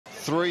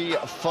3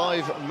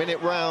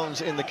 5-minute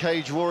rounds in the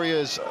Cage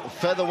Warriors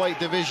featherweight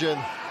division.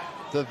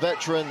 The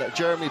veteran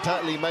Jeremy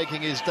Petley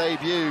making his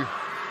debut.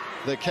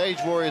 The Cage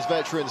Warriors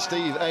veteran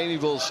Steve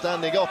Aimable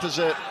standing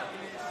opposite.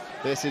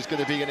 This is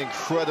going to be an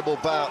incredible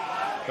bout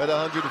at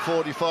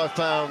 145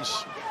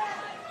 pounds.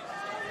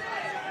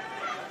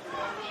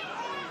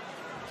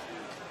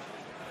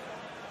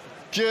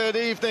 Good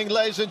evening,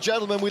 ladies and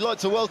gentlemen. We'd like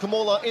to welcome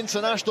all our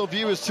international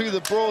viewers to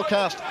the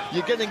broadcast.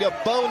 You're getting a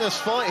bonus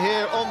fight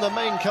here on the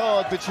main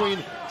card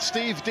between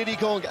Steve Diddy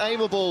Kong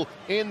Aimable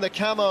in the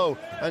camo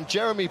and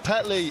Jeremy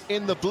Petley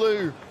in the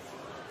blue.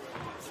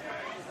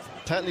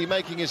 Petley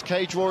making his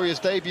Cage Warriors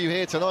debut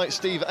here tonight.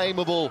 Steve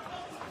Aimable,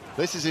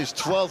 this is his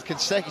 12th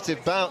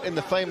consecutive bout in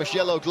the famous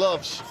yellow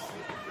gloves.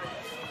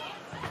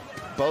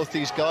 Both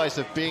these guys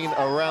have been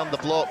around the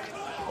block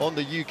on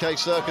the UK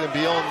circuit and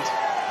beyond.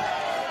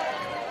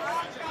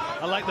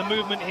 I like the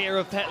movement here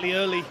of Petley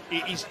early.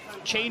 He's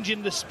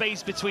changing the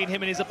space between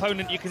him and his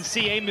opponent. You can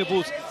see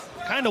Aimable's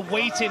kind of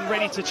waiting,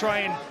 ready to try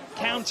and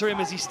counter him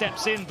as he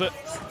steps in, but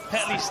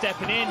Petley's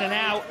stepping in and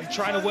out and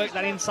trying to work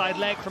that inside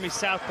leg from his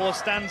southpaw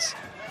stance.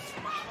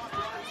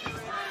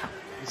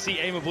 You see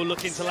Aimable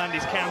looking to land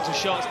his counter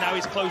shots. Now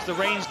he's closed the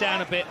range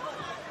down a bit.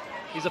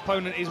 His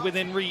opponent is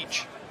within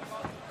reach.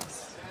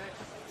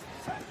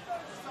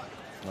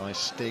 Nice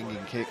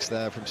stinging kicks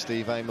there from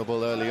Steve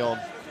Aimable early on.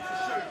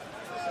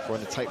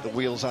 Trying to take the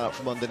wheels out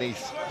from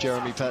underneath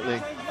Jeremy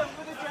Petley.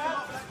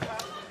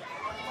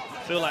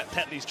 I feel like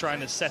Petley's trying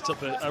to set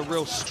up a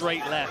real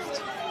straight left.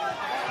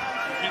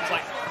 He keeps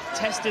like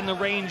testing the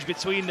range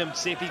between them to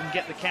see if he can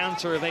get the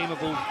counter of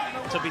Aimable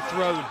to be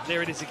thrown.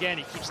 There it is again,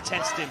 he keeps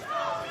testing.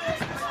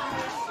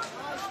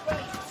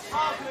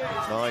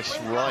 Nice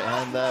right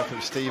hand there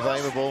from Steve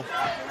Aimable.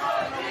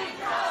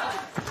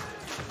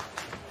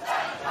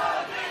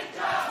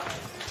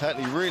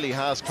 Petley really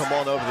has come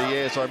on over the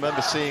years. I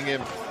remember seeing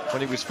him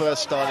when he was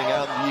first starting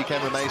out in the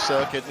UK MMA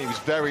circuit, and he was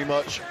very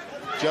much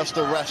just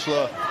a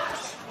wrestler.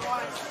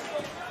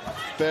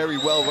 Very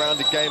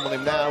well-rounded game on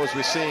him now, as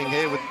we're seeing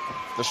here with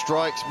the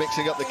strikes,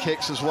 mixing up the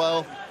kicks as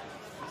well.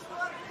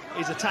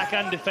 His attack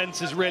and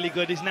defense is really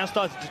good. He's now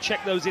started to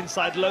check those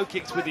inside low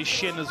kicks with his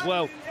shin as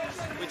well,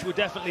 which will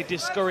definitely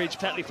discourage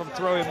Petley from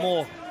throwing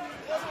more.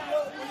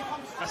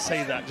 I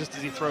say that just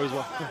as he throws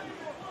one.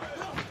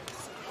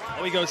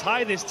 Oh, he goes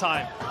high this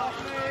time.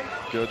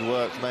 Good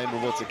work from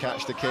Aimable to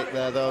catch the kick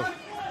there, though.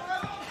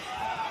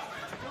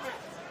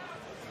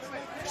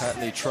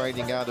 Petley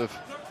training out of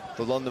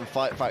the London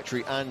Fight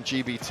Factory and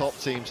GB Top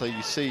Team, so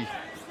you see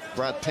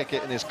Brad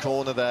Pickett in his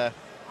corner there.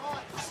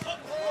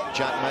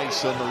 Jack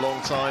Mason, a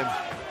long-time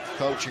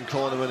coach and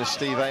cornerman of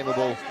Steve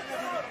Aimable,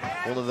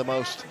 one of the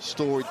most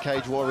storied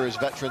Cage Warriors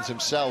veterans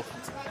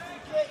himself.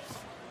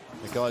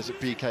 The guys at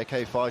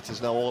BKK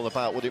Fighters know all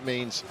about what it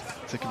means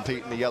to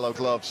compete in the yellow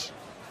gloves.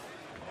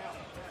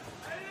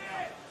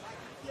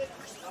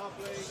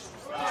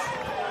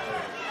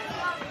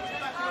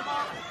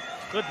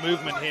 Good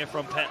movement here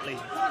from Petley.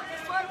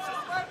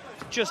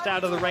 Just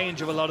out of the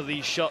range of a lot of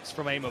these shots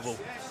from Aimable.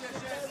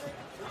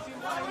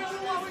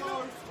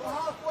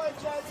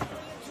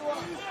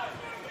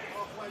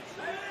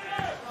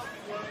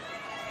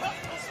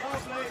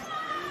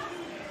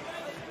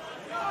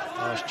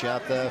 Nice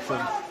jab there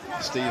from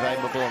Steve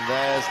Aimable, and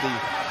there's the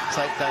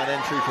takedown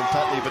entry from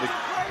Petley, but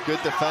a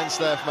good defense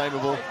there from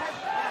Aimable.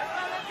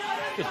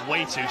 Just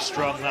way too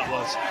strong that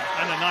was.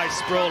 And a nice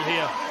sprawl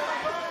here.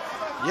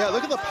 Yeah,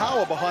 look at the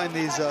power behind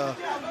these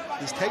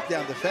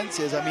takedown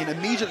defenses. I mean,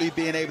 immediately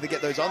being able to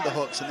get those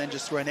underhooks and then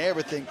just throwing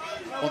everything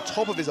on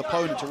top of his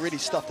opponent to really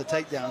stuff the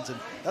takedowns, and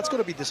that's got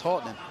to be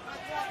disheartening.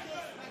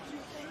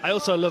 I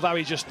also love how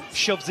he just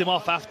shoves him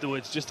off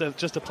afterwards, just to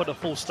put a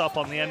full stop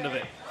on the end of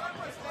it.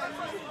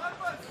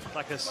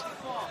 Like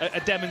a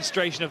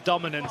demonstration of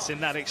dominance in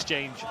that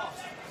exchange.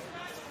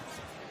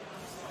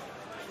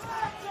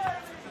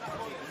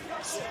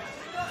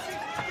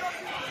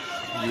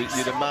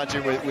 You'd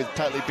imagine with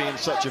Petley being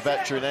such a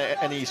veteran,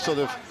 any sort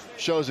of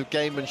shows of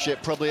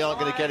gamemanship probably aren't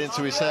going to get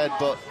into his head,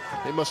 but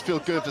it must feel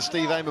good for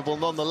Steve Aimable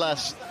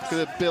nonetheless.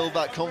 Going to build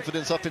that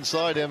confidence up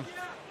inside him.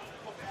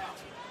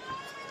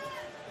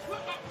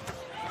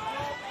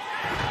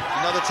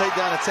 Another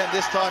takedown attempt.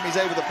 This time he's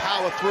able to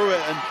power through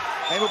it, and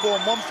Aimable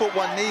on 1 foot,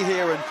 1 knee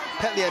here, and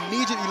Petley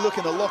immediately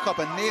looking to lock up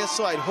a near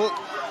side hook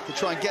to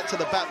try and get to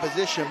the back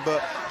position,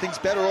 but thinks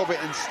better of it.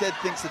 Instead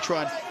thinks to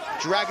try and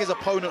drag his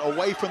opponent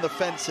away from the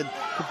fence and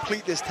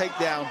complete this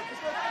takedown.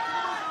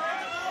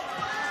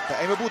 But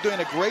Aimable doing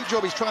a great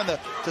job. He's trying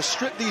to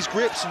strip these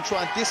grips and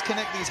try and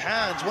disconnect these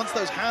hands. Once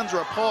those hands are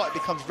apart, it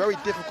becomes very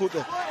difficult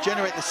to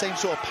generate the same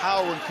sort of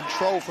power and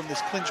control from this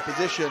clinch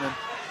position. And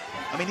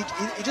I mean,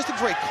 he just looks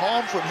very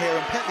calm from here,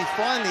 and Petley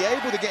finally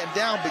able to get him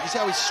down, but you see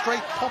how he's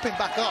straight popping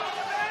back up.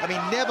 I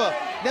mean,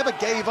 never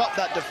gave up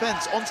that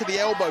defense onto the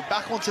elbow,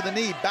 back onto the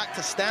knee, back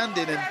to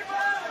standing, and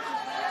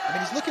I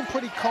mean, he's looking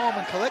pretty calm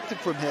and collected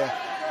from here.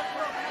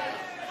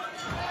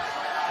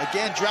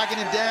 Again, dragging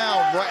him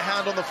down, right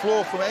hand on the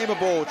floor from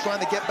Aimable, trying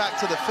to get back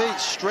to the feet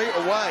straight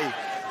away.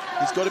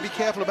 He's got to be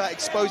careful about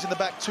exposing the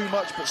back too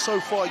much, but so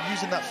far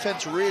using that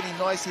fence really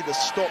nicely to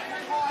stop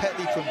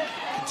Petley from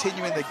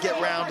continuing to get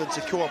round and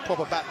secure a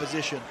proper back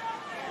position.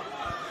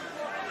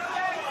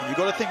 And you've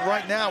got to think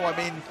right now, I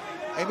mean,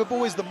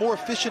 Aimable is the more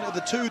efficient of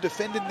the two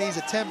defending these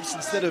attempts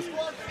instead of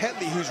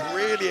Petley, who's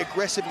really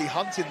aggressively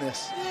hunting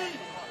this.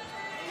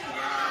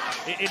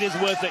 It is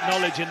worth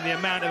acknowledging the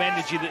amount of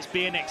energy that's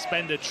being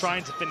expended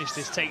trying to finish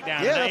this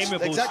takedown. Yeah, that's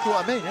exactly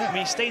what I mean, yeah. I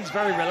mean, he stays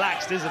very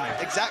relaxed, isn't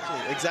he? Exactly,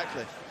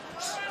 exactly.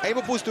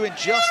 Aimable's doing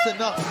just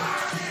enough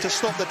to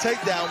stop the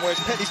takedown, whereas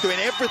Petley's doing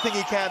everything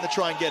he can to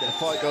try and get it. The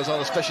fight goes on,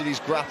 especially these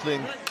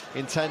grappling,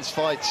 intense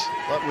fights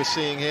like we're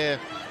seeing here.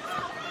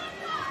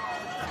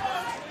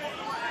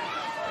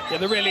 Yeah,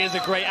 there really is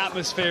a great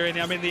atmosphere in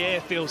here. I mean, the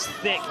air feels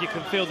thick. You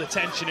can feel the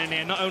tension in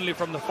here, not only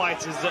from the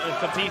fighters that are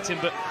competing,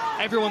 but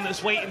everyone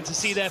that's waiting to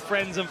see their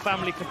friends and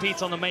family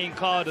compete on the main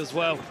card as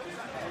well.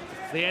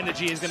 The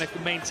energy is going to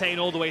maintain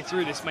all the way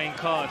through this main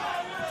card.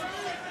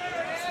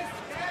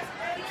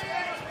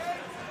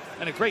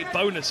 And a great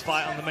bonus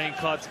fight on the main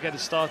card to get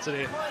us started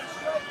here.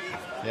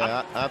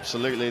 Yeah,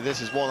 absolutely. This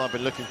is one I've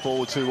been looking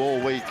forward to all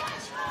week.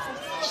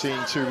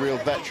 Seeing two real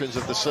veterans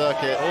of the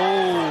circuit.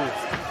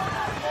 Oh,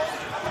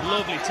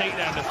 lovely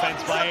takedown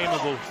defense by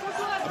Aimable.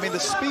 I mean, the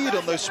speed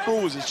on those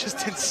sprawls is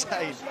just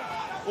insane.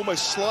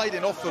 Almost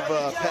sliding off of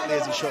Petley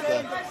as he shot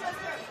there.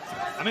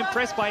 I'm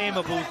impressed by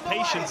Aimable's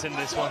patience in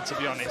this one, to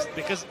be honest,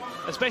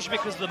 especially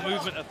because of the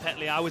movement of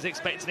Petley. I was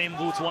expecting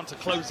Aimable to want to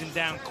close him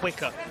down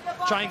quicker,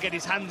 try and get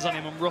his hands on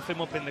him and rough him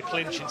up in the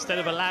clinch, instead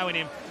of allowing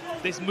him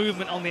this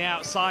movement on the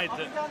outside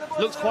that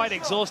looks quite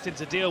exhausting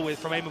to deal with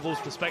from Aimable's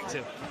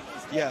perspective.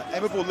 Yeah,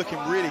 Aimable looking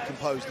really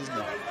composed, isn't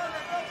he?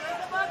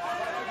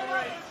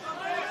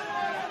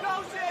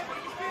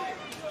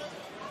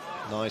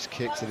 Nice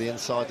kick to the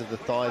inside of the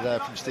thigh there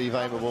from Steve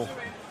Aimable.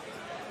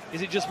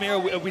 Is it just me, or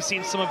have we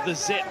seen some of the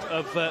zip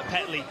of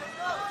Petley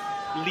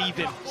leave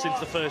him since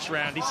the first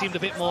round? He seemed a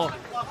bit more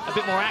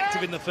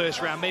active in the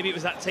first round. Maybe it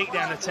was that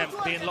takedown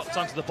attempt, being locked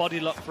onto the body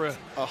lock for a...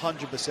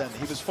 100%.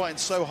 He was fighting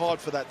so hard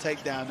for that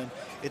takedown, and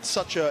it's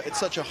such a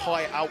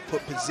high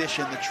output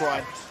position to try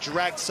and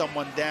drag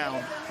someone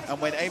down. And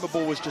when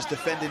Aimable was just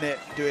defending it,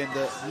 doing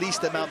the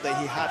least amount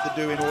that he had to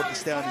do in order to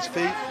stay on his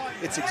feet,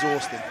 it's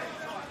exhausting.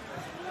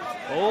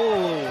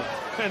 Oh,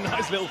 a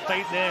nice little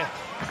feint there.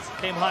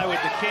 Came high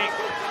with the kick.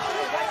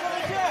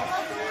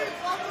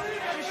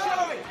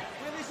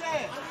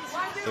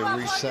 The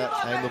reset,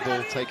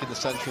 Aimable taking the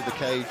centre of the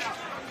cage.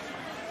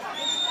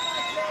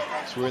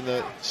 So we're in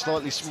the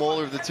slightly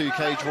smaller of the two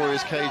Cage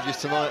Warriors cages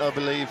tonight, I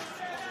believe.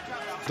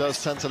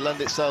 Does tend to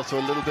lend itself to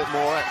a little bit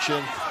more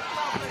action.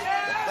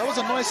 That was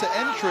a nicer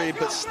entry,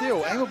 but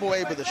still, Aimable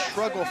able to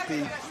shrug off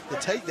the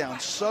takedown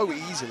so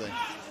easily.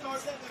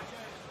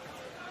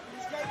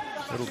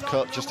 Little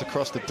cut just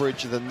across the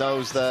bridge of the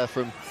nose there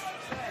from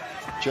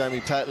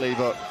Jeremy Petley,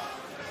 but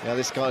yeah,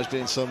 this guy's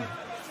been in some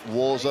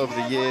wars over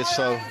the years,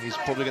 so he's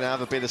probably going to have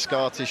a bit of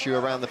scar tissue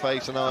around the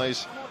face and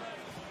eyes.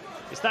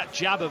 It's that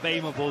jab of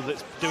Aimable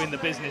that's doing the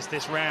business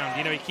this round.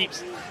 You know, he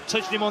keeps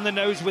touching him on the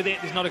nose with it.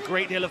 There's not a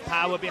great deal of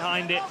power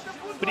behind it,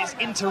 but it's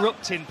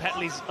interrupting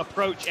Petley's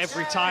approach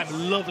every time.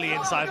 Lovely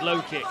inside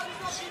low kick.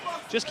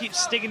 Just keeps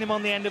stinging him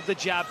on the end of the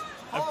jab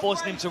and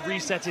forcing him to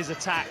reset his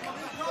attack,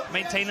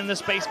 maintaining the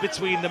space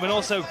between them, and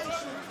also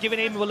giving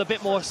Aimable a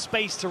bit more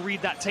space to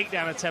read that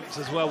takedown attempt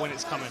as well when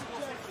it's coming.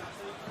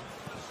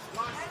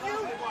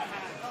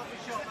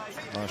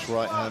 Nice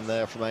right hand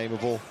there from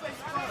Aimable.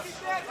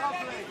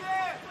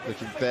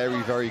 Looking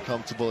very, very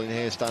comfortable in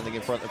here, standing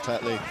in front of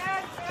Petley.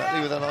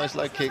 Petley with a nice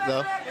leg kick,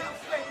 though.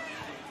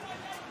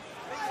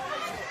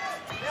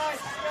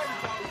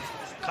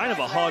 Kind of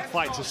a hard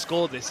fight to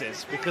score, this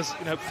is, because,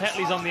 you know,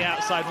 Petley's on the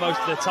outside most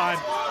of the time,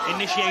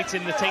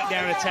 initiating the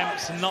takedown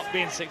attempts and not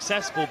being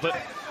successful, but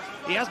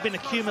he has been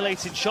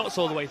accumulating shots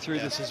all the way through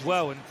this as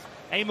well, and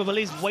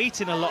Aimable is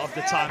waiting a lot of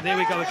the time. There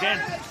we go again.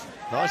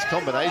 Nice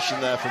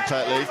combination there from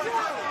Petley.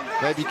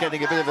 Maybe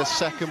getting a bit of a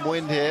second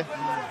wind here.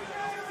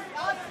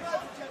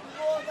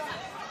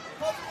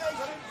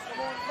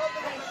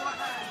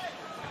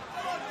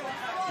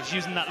 He's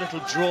using that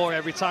little draw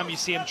every time you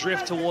see him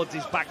drift towards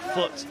his back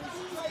foot.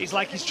 It's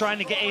like he's trying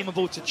to get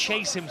Aimable to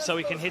chase him so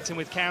he can hit him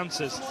with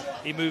counters.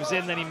 He moves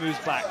in, then he moves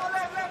back.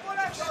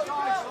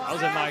 That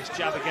was a nice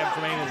jab again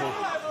from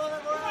Aimable.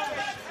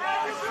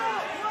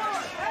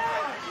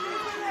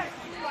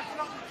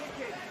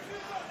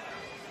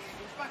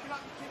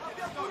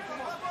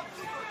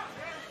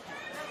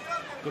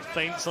 Good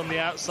feints on the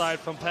outside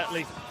from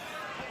Petley.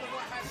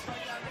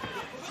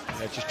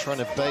 Yeah, just trying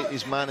to bait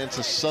his man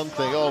into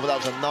something. Oh, but that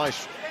was a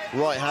nice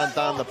right hand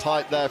down the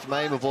pipe there from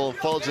Aimable, and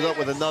follows it up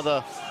with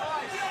another.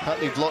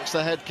 Petley blocks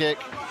the head kick.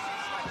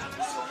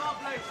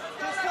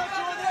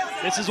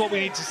 This is what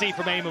we need to see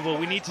from Aimable.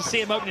 We need to see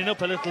him opening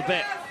up a little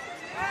bit.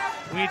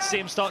 We need to see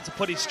him start to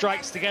put his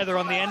strikes together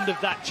on the end of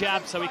that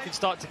jab so he can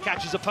start to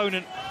catch his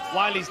opponent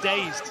while he's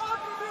dazed.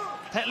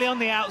 Petley on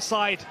the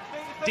outside,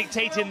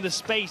 dictating the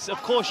space.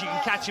 Of course, you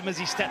can catch him as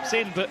he steps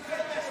in, but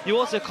you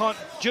also can't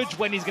judge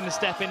when he's going to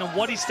step in and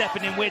what he's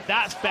stepping in with.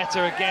 That's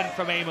better again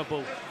from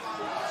Aimable.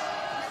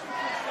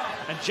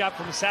 and jab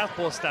from a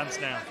southpaw stance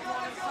now.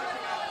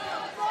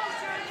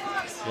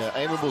 Yeah,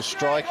 Aimable's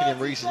striking in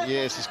recent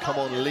years has come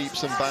on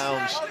leaps and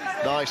bounds.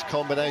 Nice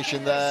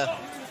combination there.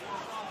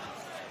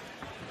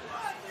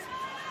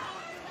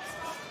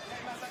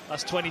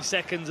 That's 20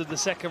 seconds of the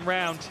second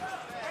round.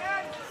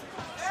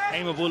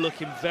 Aimable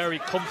looking very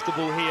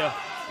comfortable here.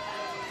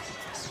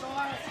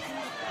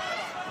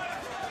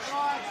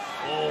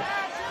 Oh,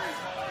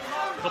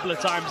 a couple of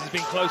times he's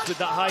been close with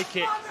that high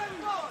kick.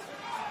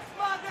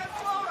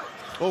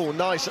 Oh,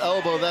 nice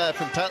elbow there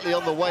from Petley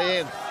on the way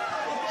in.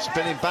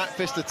 Spinning back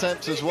fist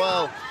attempts as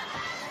well.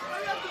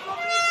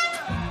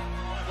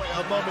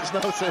 A moment's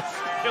notice.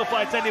 He'll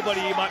fight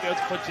anybody he might be able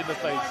to punch in the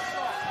face.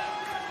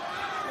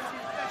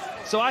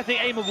 So I think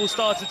Aimable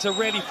started to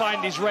really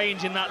find his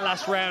range in that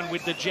last round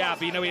with the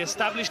jab. You know, he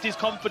established his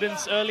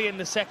confidence early in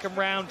the second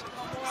round.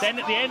 Then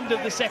at the end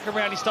of the second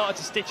round, he started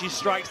to stitch his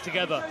strikes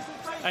together.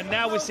 And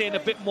now we're seeing a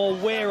bit more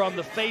wear on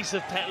the face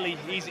of Petley.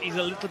 He's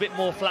a little bit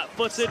more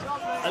flat-footed,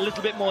 a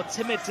little bit more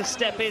timid to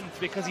step in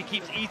because he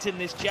keeps eating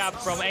this jab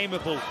from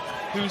Aimable,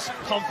 whose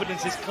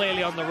confidence is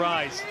clearly on the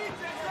rise.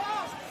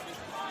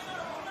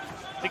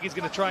 I think he's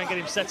going to try and get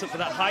him set up for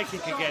that high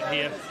kick again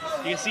here.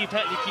 You can see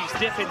Petley keeps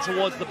dipping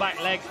towards the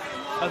back leg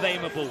of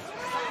Aimable.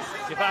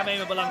 If I'm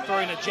Aimable, I'm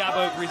throwing a jab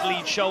over his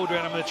lead shoulder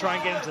and I'm going to try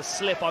and get him to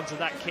slip onto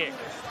that kick.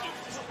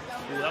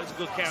 Ooh, that was a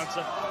good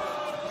counter.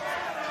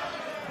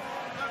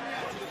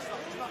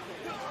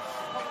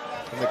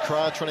 And the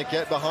crowd trying to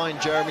get behind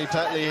Jeremy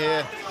Petley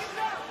here.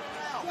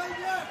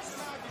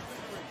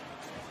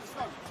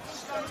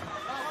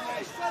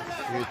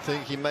 You'd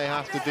think he may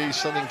have to do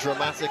something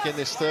dramatic in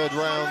this third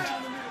round.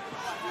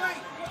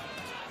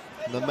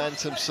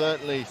 Momentum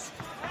certainly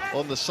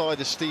on the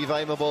side of Steve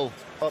Aimable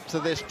up to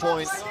this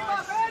point.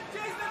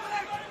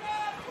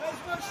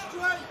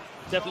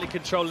 Definitely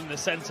controlling the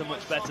centre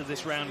much better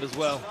this round as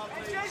well.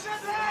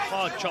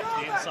 Hard chop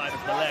to the inside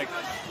of the leg.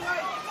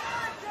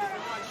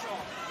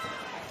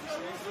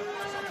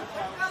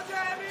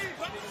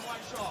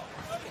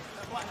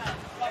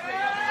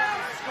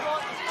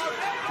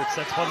 Good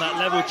setup on that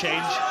level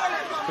change.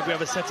 Could we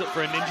have a setup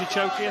for a ninja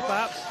choke here,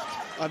 perhaps?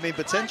 I mean,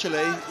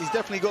 potentially. He's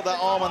definitely got that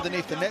arm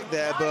underneath the neck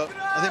there, but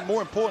I think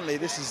more importantly,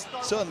 this is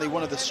certainly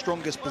one of the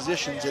strongest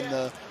positions in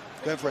the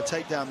going for a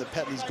takedown that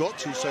Petley's got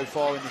to so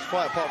far in this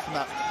fight, apart from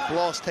that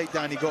blast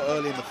takedown he got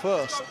early in the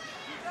first.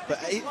 But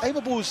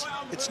Aimable's,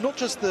 it's not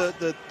just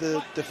the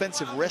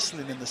defensive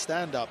wrestling in the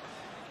stand-up.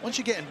 Once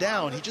you get him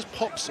down, he just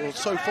pops, or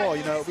so far,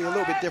 you know, it'll be a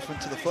little bit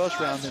different to the first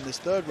round in this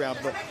third round,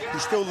 but he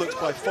still looks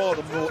by far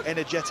the more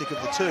energetic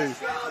of the two.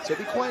 So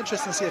it'll be quite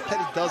interesting to see if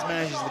Petley does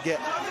manage to get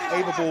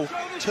Aimable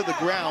to the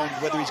ground,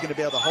 whether he's going to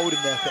be able to hold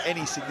him there for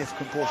any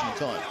significant portion of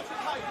time.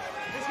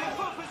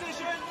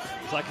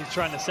 It's like he's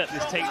trying to set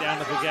this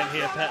takedown up again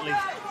here, Petley.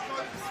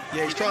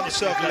 Yeah, he's trying to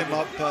circle him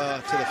up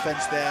to the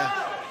fence there.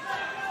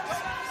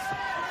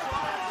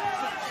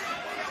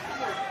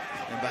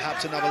 And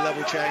perhaps another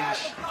level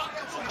change.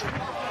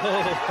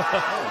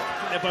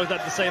 Oh, they both had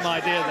the same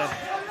idea then.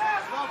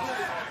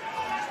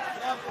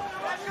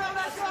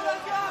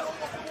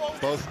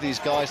 Both of these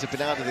guys have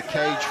been out of the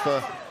cage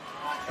for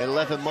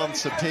 11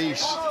 months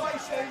apiece.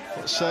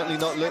 But certainly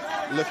not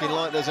looking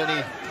like there's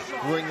any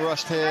ring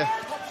rust here.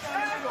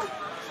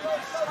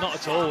 Not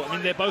at all. I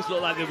mean, they both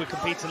look like they were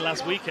competing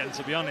last weekend,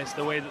 to be honest,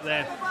 the way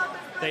that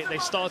they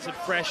started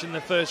fresh in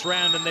the first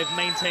round and they've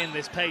maintained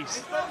this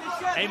pace.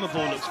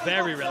 Aimable looks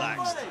very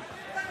relaxed.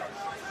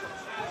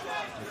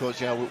 Of course,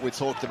 you know, we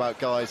talked about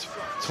guys,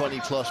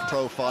 20-plus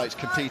pro fights,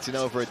 competing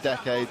over a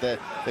decade.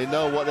 They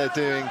know what they're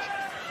doing.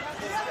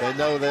 They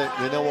know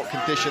what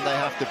condition they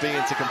have to be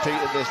in to compete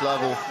at this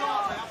level.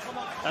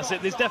 That's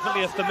it. There's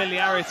definitely a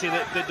familiarity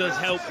that does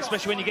help,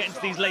 especially when you get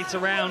into these later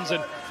rounds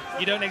and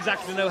you don't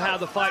exactly know how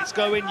the fight's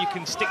going. You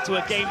can stick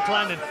to a game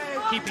plan and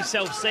keep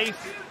yourself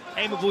safe.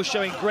 Aimable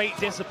showing great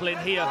discipline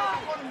here.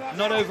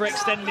 Not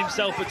overextending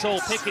himself at all,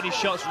 picking his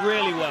shots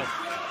really well.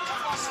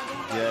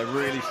 Yeah,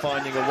 really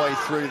finding a way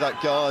through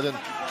that guard, and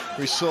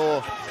we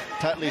saw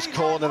Petley's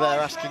corner there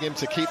asking him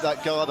to keep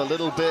that guard a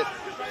little bit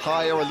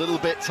higher, a little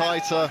bit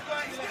tighter.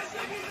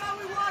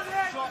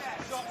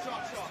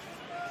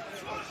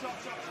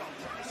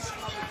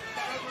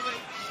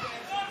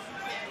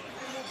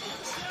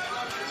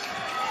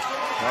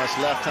 Nice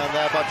left hand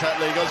there by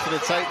Petley, he goes for the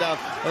takedown.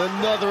 And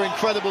another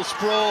incredible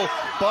sprawl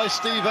by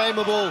Steve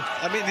Aimable.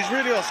 I mean, these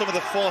really are some of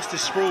the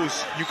fastest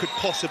sprawls you could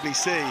possibly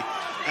see.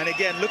 And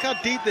again, look how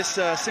deep this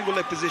single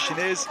leg position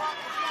is.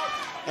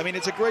 I mean,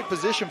 it's a great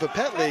position for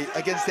Petley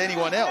against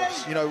anyone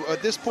else. You know,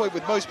 at this point,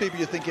 with most people,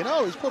 you're thinking,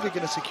 oh, he's probably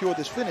going to secure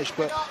this finish.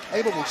 But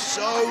Aimable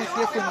so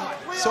different,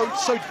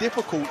 so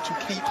difficult to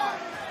keep,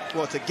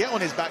 well, to get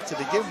on his back to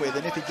begin with.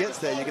 And if he gets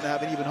there, you're going to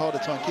have an even harder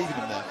time keeping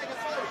him there.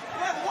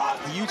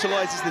 He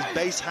utilizes this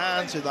base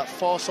hand, so that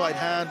far side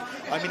hand.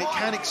 I mean, it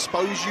can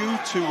expose you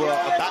to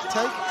a back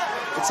take.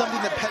 It's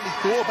something that Petley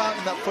thought about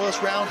in that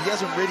first round. He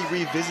hasn't really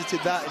revisited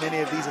that in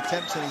any of these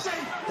attempts, and he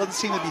doesn't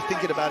seem to be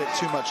thinking about it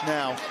too much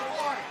now.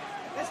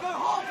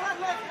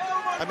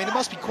 I mean, it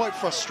must be quite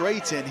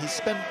frustrating. He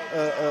spent,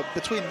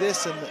 between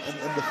this and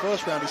the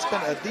first round, he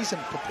spent a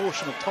decent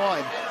proportion of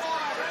time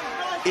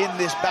in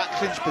this back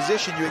clinch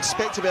position. You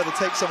expect to be able to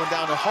take someone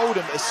down and hold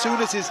him. As soon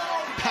as his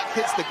pack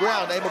hits the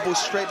ground, Aimable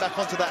straight back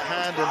onto that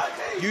hand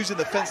and using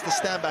the fence to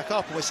stand back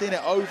up. And we're seeing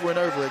it over and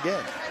over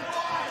again.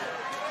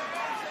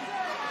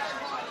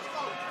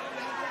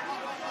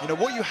 You know,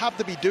 what you have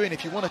to be doing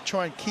if you want to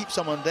try and keep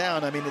someone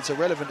down, I mean, it's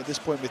irrelevant at this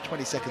point with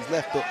 20 seconds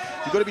left, but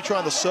you've got to be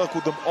trying to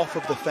circle them off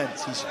of the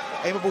fence.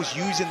 Aimable's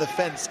using the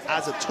fence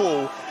as a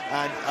tool,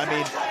 and I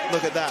mean,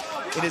 look at that.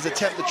 In his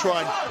attempt to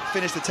try and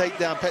finish the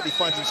takedown, Petley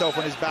finds himself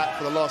on his back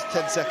for the last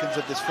 10 seconds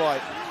of this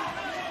fight.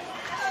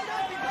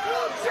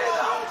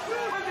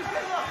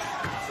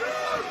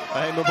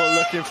 Aimable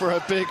looking for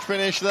a big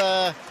finish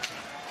there.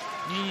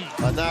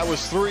 And that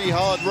was 3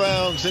 hard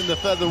rounds in the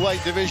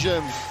featherweight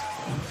division.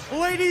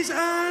 Ladies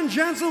and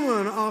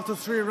gentlemen, after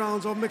 3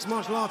 rounds of mixed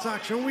martial arts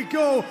action, we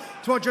go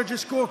to our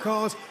judges'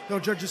 scorecards. Our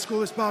judges score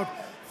this bout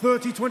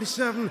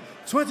 30-27,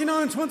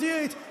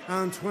 29-28,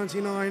 and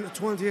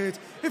 29-28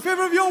 in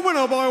favor of your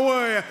winner by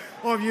way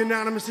of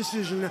unanimous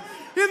decision. In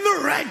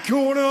the red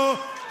corner,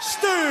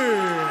 Steve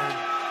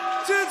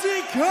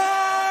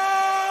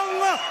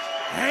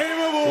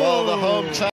Aimable. Well, the hometown